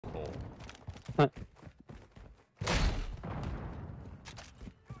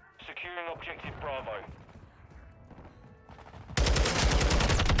Securing objective Bravo.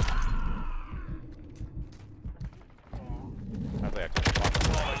 Hopefully I can find the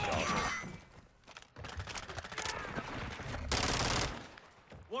Bravo.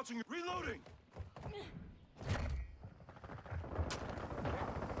 Watching it. Reloading.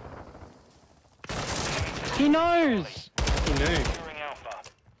 He knows! He knew. Securing Alpha.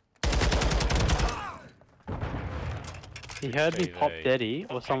 He heard me pop TV. Deddy,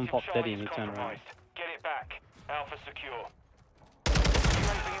 or someone Objective popped Deddy Charlie and he is turned around. compromised. Get it back. Alpha secure.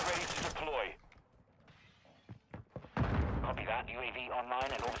 UAV ready to deploy. Copy that. UAV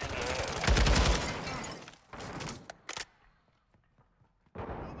online and orbiting the area.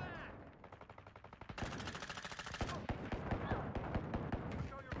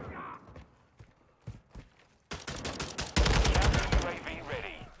 UAV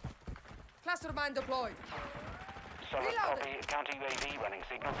ready. Cluster mine deployed. Solid Reloading. copy. Counter UAV running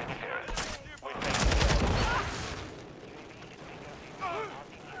signals interference. We're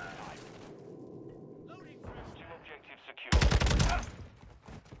two objectives secure.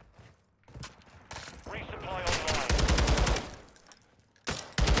 Resupply online.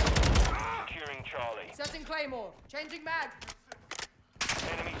 Securing Charlie. Setting Claymore. Changing mag.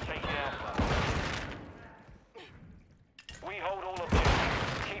 Enemy taking Alpha. We hold all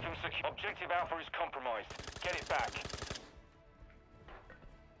objectives. Keep them secure. Objective Alpha is compromised. Get it back.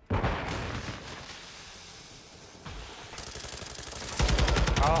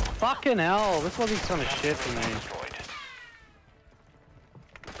 Oh, fucking hell. This lobby's kind of shit for me. Destroyed.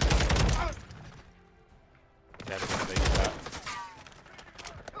 That's gonna be that.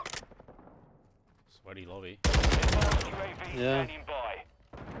 Sweaty lobby. Advanced UAV Yeah. standing by.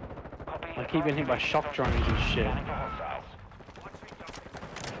 Copy. I keep getting hit by shock drones and shit. Scanning for hostiles.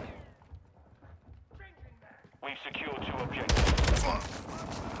 We've secured two objectives.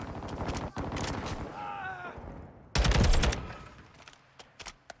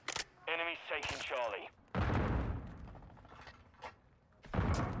 Enemies taking Charlie.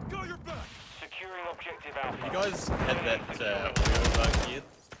 Go your back. Securing objective Alpha. You guys had that wheel bug here?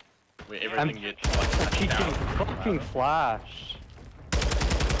 Where everything gets like I keep down. getting fucking flashed.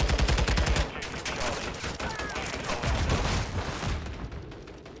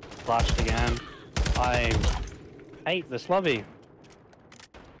 Flashed again. I hate this lobby.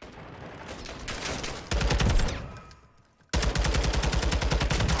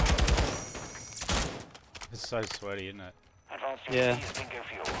 It's so sweaty, isn't it? Advanced Yeah. UAV is bingo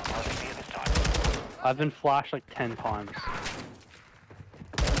fuel. I'll be here this time. I've been flashed like 10 times.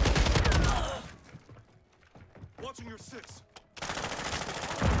 Watching your six.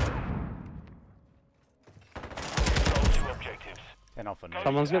 Control two objectives. 10 off a nuke.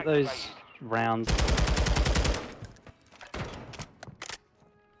 Someone's got those rounds.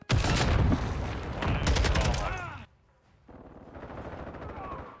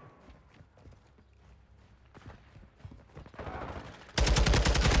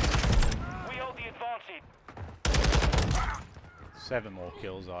 We hold the advantage. 7 more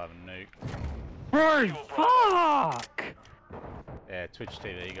kills, I have a nuke. Bro, fuck! Yeah, Twitch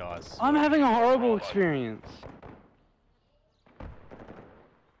TV guys. I'm having a horrible experience.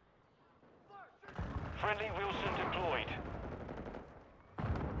 Friendly Wilson deployed.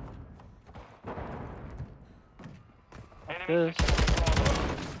 Enemy This. securing Bravo.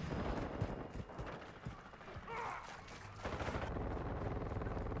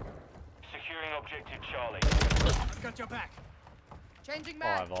 Securing objective Charlie. I've got your back. Changing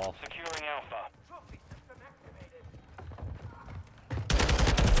mag. 5 off. Securing Alpha.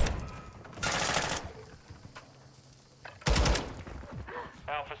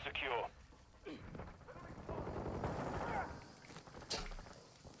 Alpha secure.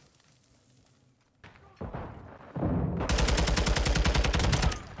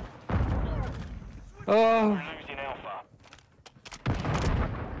 Oh, We're losing Alpha.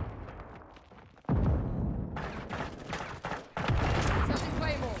 Setting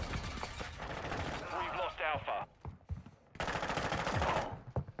Claymore. We've lost Alpha.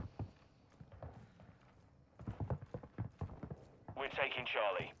 We're taking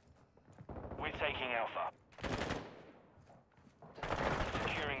Charlie. We're taking Alpha.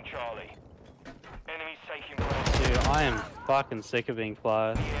 Securing Charlie. Enemies taking Bravo. dude, I am fucking sick of being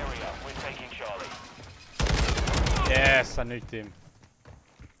flashed. The area. We're taking Charlie. Yes, I nuked him.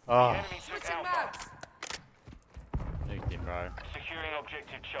 Oh, Enemy took Switching Alpha. mags. nuked him, bro. Securing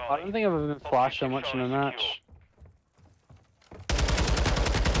objective I Charlie. don't think I've ever been flashed so much in a match.